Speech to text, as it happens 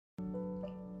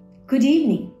Good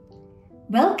evening.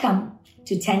 Welcome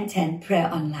to 1010 Prayer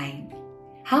Online.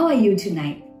 How are you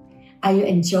tonight? Are you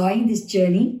enjoying this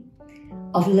journey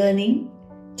of learning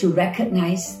to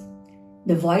recognize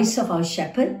the voice of our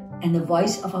shepherd and the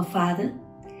voice of our Father?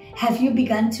 Have you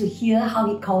begun to hear how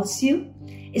He calls you?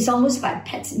 It's almost like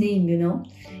pet name, you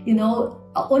know.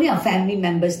 Only our family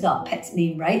members know our pet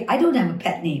name, right? I don't have a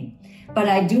pet name, but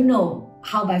I do know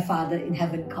how my Father in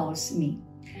heaven calls me.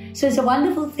 So it's a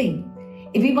wonderful thing.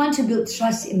 If we want to build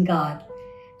trust in God,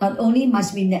 not only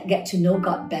must we get to know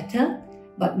God better,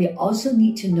 but we also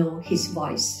need to know His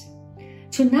voice.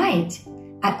 Tonight,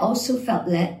 I also felt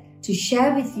led to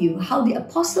share with you how the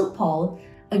Apostle Paul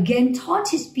again taught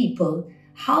his people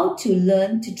how to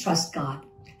learn to trust God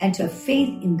and to have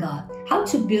faith in God, how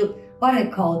to build what I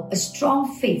call a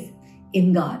strong faith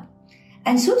in God.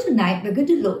 And so tonight we're going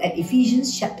to look at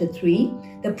Ephesians chapter 3,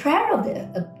 the prayer of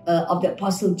the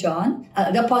Apostle Paul,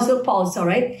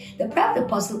 the prayer of the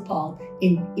Apostle Paul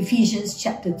in Ephesians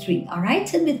chapter 3. All right,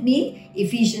 turn with me,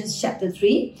 Ephesians chapter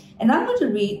 3, and I'm going to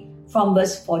read from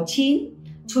verse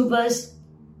 14 to verse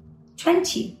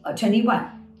 20 or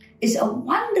 21. It's a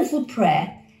wonderful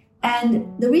prayer,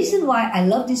 and the reason why I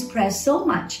love this prayer so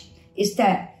much is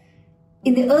that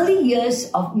in the early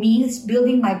years of me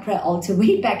building my prayer altar,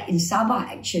 way back in Sabah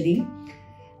actually,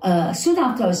 soon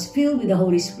after I was filled with the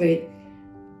Holy Spirit,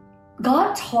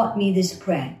 God taught me this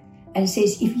prayer and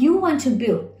says, if you want to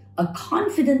build a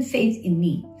confident faith in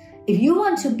me, if you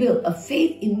want to build a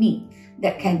faith in me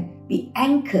that can be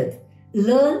anchored,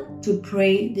 learn to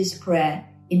pray this prayer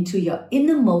into your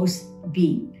innermost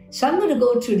being. So I'm going to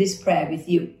go through this prayer with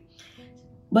you.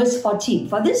 Verse 14,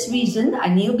 for this reason I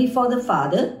kneel before the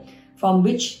Father, from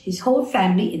which his whole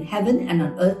family in heaven and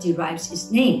on earth derives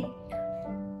his name.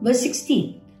 Verse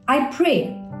 16, I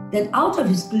pray that out of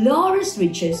his glorious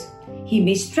riches he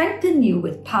may strengthen you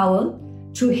with power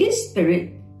through his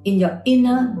Spirit in your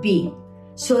inner being,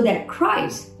 so that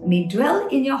Christ may dwell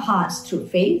in your hearts through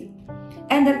faith,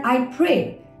 and that I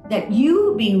pray that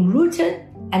you, being rooted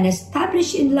and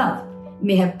established in love,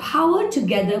 may have power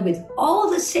together with all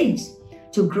the saints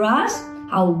to grasp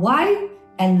how wide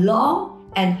and long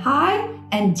and high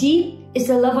and deep is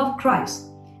the love of Christ,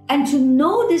 and to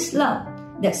know this love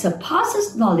that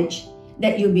surpasses knowledge,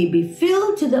 that you may be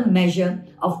filled to the measure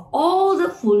of all the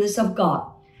fullness of God.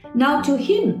 Now to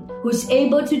him who is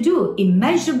able to do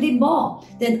immeasurably more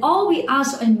than all we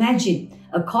ask or imagine,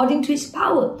 according to his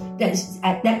power that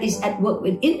is at work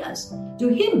within us, to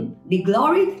him be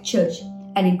glory in the church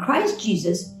and in Christ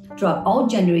Jesus throughout all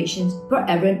generations,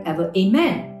 forever and ever.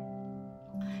 Amen.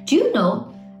 Do you know,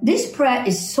 this prayer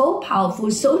is so powerful,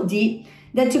 so deep,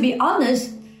 that to be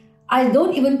honest, I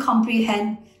don't even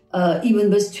comprehend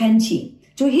even verse 20.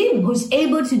 To him who's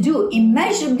able to do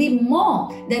immeasurably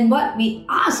more than what we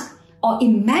ask or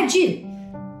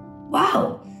imagine.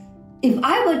 Wow. If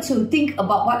I were to think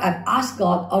about what I've asked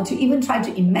God, or to even try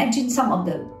to imagine some of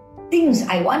the things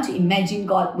I want to imagine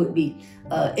God would be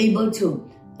able to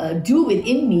do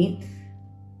within me,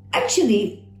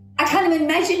 actually, I can't even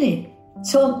imagine it.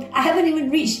 So I haven't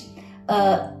even reached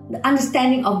the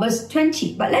understanding of verse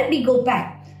 20. But let me go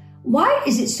back. Why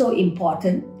is it so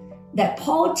important that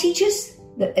Paul teaches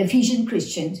the Ephesian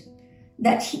Christians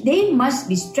that they must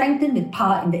be strengthened with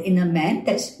power in the inner man?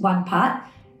 That's one part.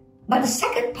 But the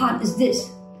second part is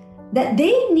this, that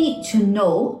they need to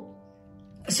know.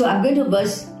 So I'm going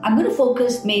to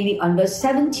focus mainly on verse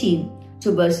 17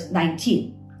 to verse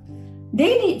 19.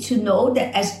 They need to know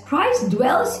that as Christ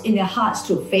dwells in their hearts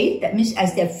through faith, that means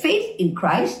as their faith in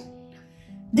Christ,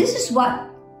 this is what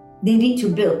they need to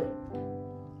build.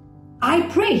 I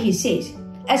pray, he says,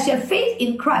 as your faith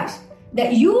in Christ,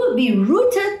 that you will be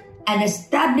rooted and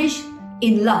established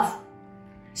in love.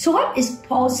 So what is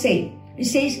Paul saying? He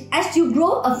says, as you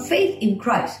grow a faith in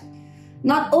Christ,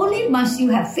 not only must you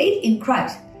have faith in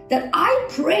Christ, that I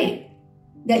pray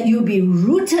that you be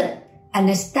rooted and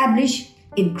established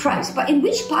in Christ. But in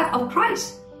which part of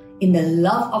Christ? In the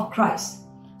love of Christ.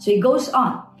 So he goes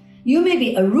on. You may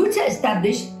be rooted,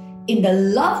 established in the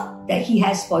love that he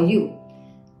has for you.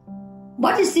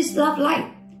 What is this love like?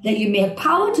 That you may have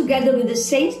power together with the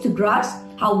saints to grasp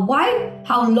how wide,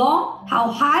 how long, how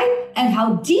high, and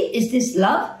how deep is this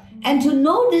love, and to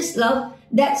know this love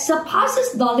that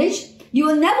surpasses knowledge. You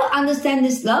will never understand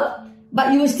this love,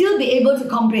 but you will still be able to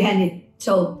comprehend it.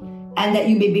 And that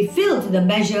you may be filled to the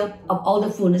measure of all the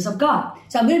fullness of God.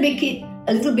 So I'm going to make it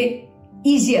a little bit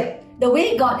easier, the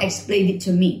way God explained it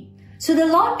to me. So the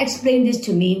Lord explained this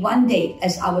to me one day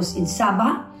as I was in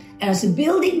Sabah and I was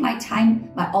building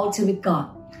my altar with God.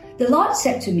 The Lord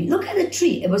said to me, look at the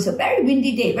tree. It was a very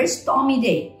windy day, very stormy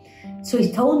day. So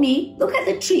he told me, look at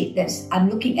the tree that I'm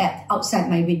looking at outside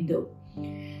my window.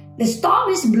 The storm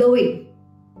is blowing,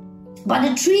 but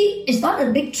the tree is not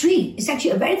a big tree. It's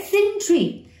actually a very thin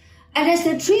tree. And as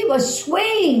the tree was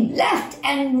swaying left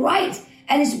and right,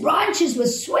 and its branches were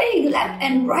swaying left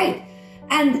and right,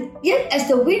 and yet as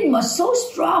the wind was so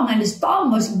strong and the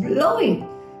storm was blowing,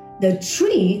 the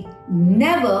tree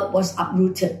never was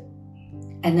uprooted.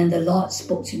 And then the Lord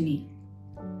spoke to me.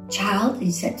 Child,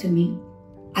 he said to me,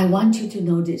 I want you to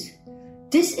know this.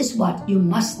 This is what you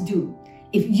must do.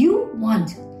 If you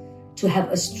want to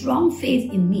have a strong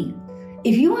faith in me,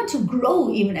 if you want to grow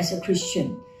even as a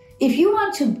Christian, if you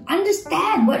want to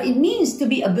understand what it means to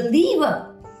be a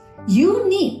believer, you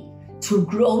need to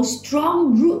grow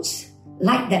strong roots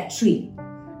like that tree.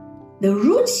 The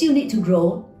roots you need to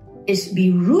grow is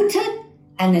be rooted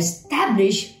and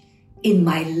established in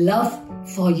my love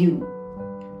for you.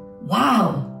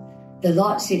 Wow! The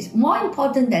Lord says, more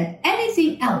important than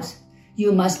anything else,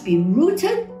 you must be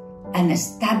rooted and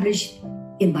established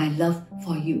in my love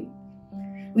for you.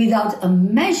 Without a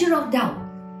measure of doubt,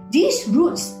 these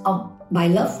roots of my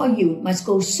love for you must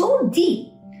go so deep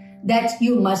that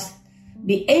you must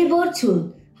be able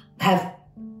to have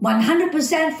 100%,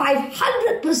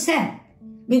 500%,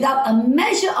 without a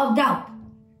measure of doubt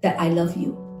that I love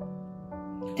you.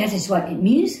 That is what it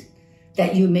means,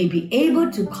 that you may be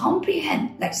able to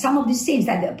comprehend, like some of the saints,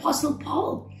 like the Apostle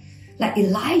Paul, like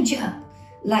Elijah,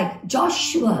 like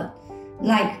Joshua,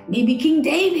 like maybe King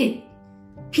David,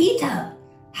 Peter.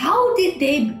 How did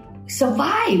they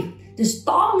survive the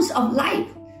storms of life?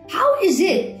 How is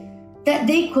it that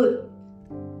they could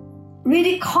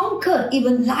really conquer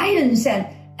even lions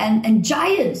and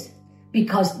giants?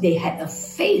 Because they had a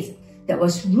faith that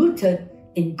was rooted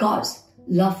in God's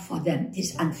love for them,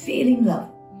 His unfailing love.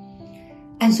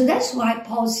 And so that's why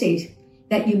Paul says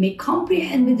that you may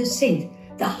comprehend with the saints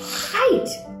the height,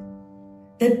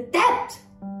 the depth,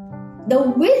 the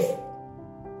width,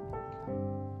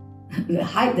 the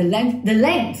height, the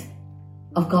length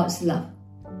of God's love.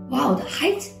 Wow, the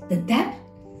height, the depth.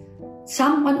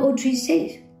 Psalm 103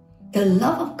 says, the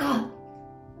love of God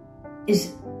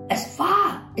is as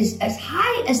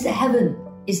high as the heaven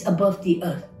is above the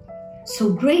earth.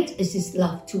 So great is His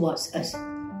love towards us.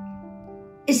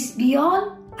 It's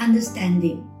beyond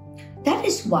understanding. That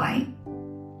is why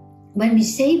when we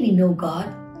say we know God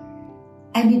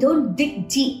and we don't dig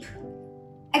deep,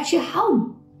 actually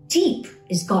how deep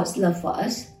is God's love for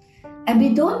us, and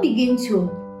we don't begin to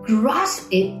grasp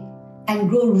it and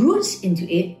grow roots into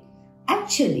it,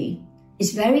 actually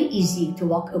it's very easy to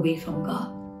walk away from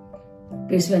God.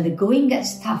 Because when the going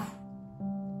gets tough,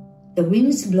 the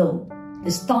winds blow,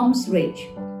 the storms rage,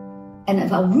 and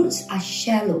if our roots are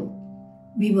shallow,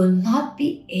 we will not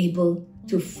be able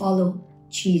to follow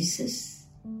Jesus.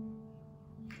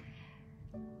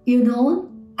 You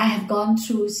know, I have gone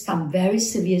through some very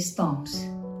severe storms,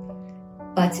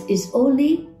 but it's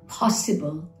only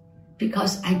possible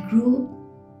because I grew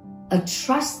a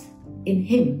trust in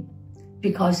Him,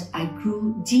 because I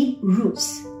grew deep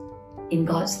roots in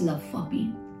God's love for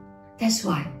me. That's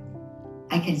why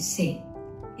I can say,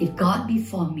 if God be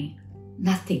for me,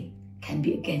 nothing can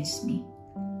be against me.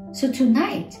 So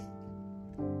tonight,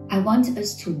 I want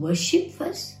us to worship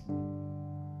first,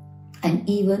 and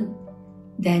even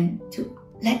then to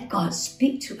let God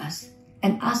speak to us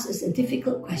and ask us a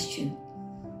difficult question.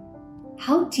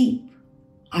 How deep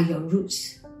are your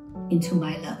roots into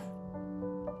my love?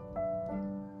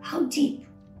 How deep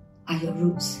are your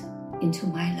roots into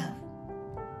my love?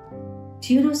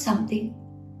 Do you know something?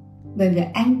 When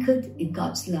we're anchored in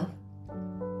God's love,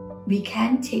 we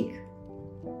can take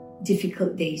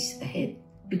difficult days ahead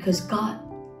because God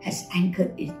has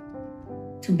anchored it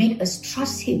to make us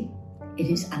trust Him in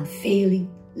His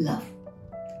unfailing love.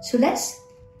 So let's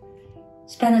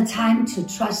spend a time to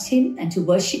trust Him and to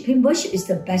worship Him. Worship is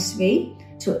the best way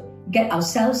to get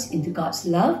ourselves into God's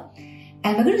love.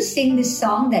 And we're going to sing this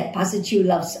song that Pastor Chu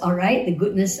loves, all right? The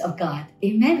goodness of God.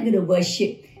 Amen. We're going to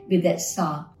worship with that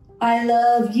song. I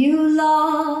love you,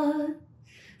 Lord,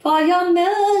 for your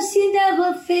mercy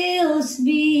never fails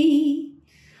me.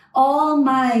 All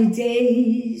my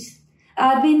days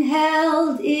I've been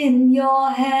held in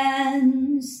your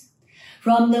hands.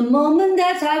 From the moment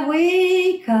that I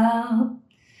wake up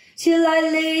till I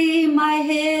lay my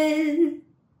head,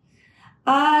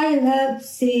 I have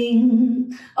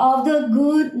sing of the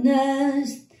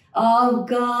goodness of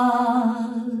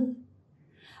God.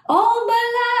 All my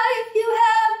life you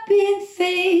have been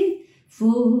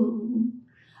faithful.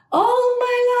 All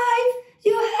my life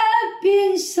you have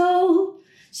been so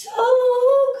good.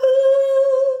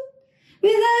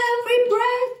 With every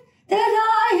breath that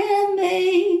I am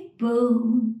able,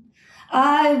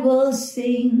 will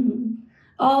sing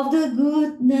of the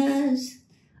goodness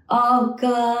of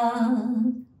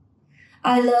God.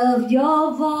 I love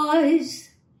your voice.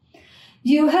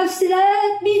 You have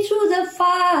led me through the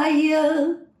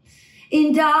fire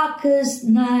in darkest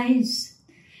nights.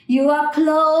 You are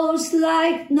close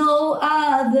like no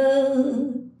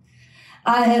other.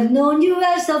 I have known you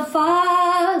as a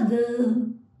father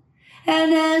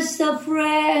and as a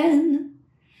friend,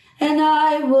 and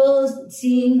I will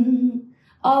sing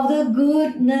of the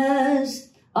goodness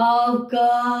of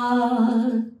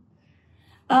God.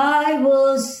 I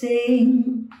will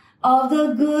sing of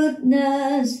the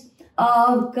goodness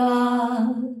of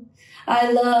God.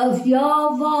 I love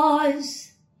your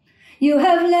voice. You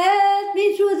have led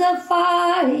me through the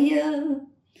fire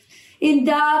in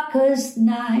darkest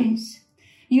nights.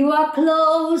 You are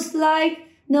close like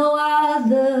no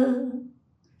other.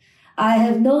 I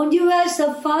have known you as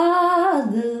a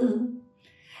father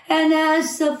and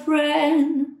as a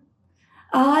friend.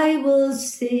 I will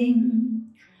sing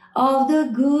of the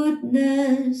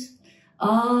goodness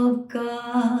of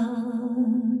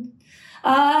God.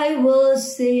 I will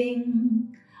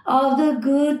sing of the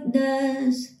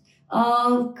goodness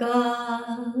of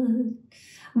God.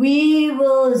 We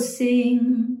will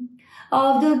sing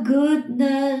of the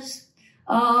goodness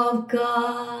of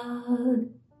God.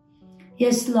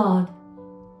 Yes, Lord,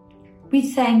 we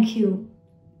thank you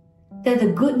that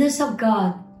the goodness of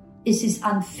God is His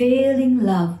unfailing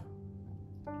love,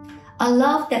 a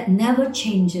love that never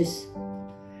changes,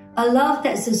 a love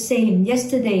that's the same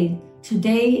yesterday,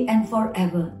 today, and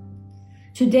forever.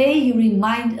 Today, you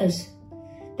remind us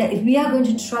that if we are going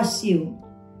to trust you,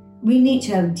 we need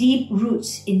to have deep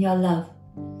roots in your love.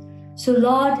 So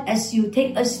Lord, as you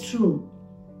take us through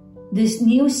this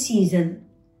new season,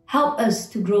 help us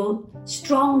to grow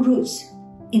strong roots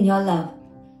in your love,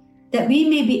 that we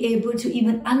may be able to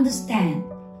even understand,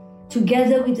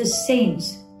 together with the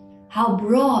saints, how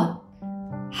broad,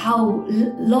 how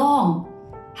long,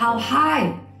 how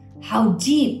high, how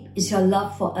deep is your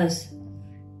love for us,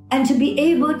 and to be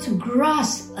able to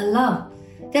grasp a love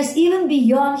that's even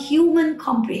beyond human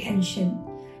comprehension.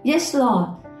 Yes, Lord,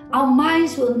 our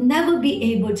minds will never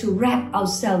be able to wrap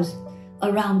ourselves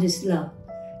around this love.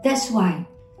 That's why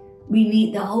we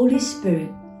need the Holy Spirit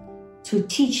to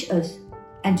teach us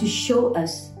and to show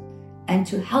us and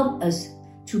to help us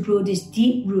to grow these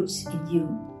deep roots in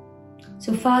you.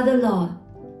 So Father, Lord,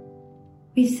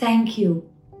 we thank you.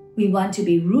 We want to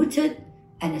be rooted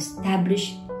and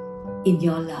established in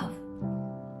your love.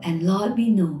 And Lord, we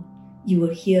know you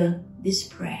will hear this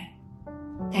prayer.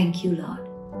 Thank you, Lord.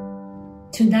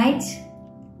 Tonight,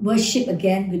 worship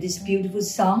again with this beautiful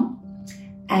song.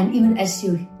 And even as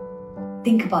you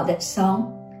think about that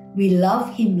song, we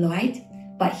love Him, right?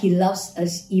 But He loves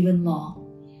us even more.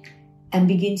 And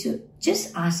begin to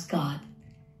just ask God,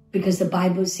 because the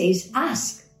Bible says,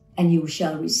 ask and you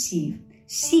shall receive.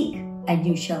 Seek and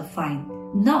you shall find.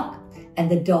 Knock and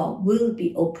the door will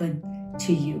be open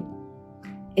to you.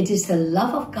 It is the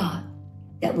love of God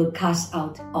that will cast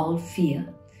out all fear.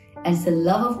 And it's the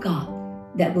love of God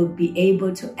that will be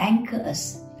able to anchor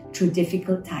us through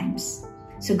difficult times.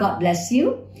 So God bless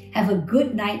you. Have a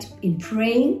good night in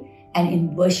praying and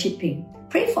in worshiping.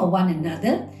 Pray for one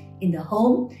another in the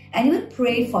home, and even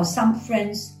pray for some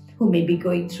friends who may be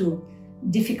going through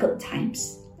difficult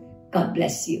times. God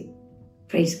bless you.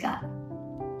 Praise God.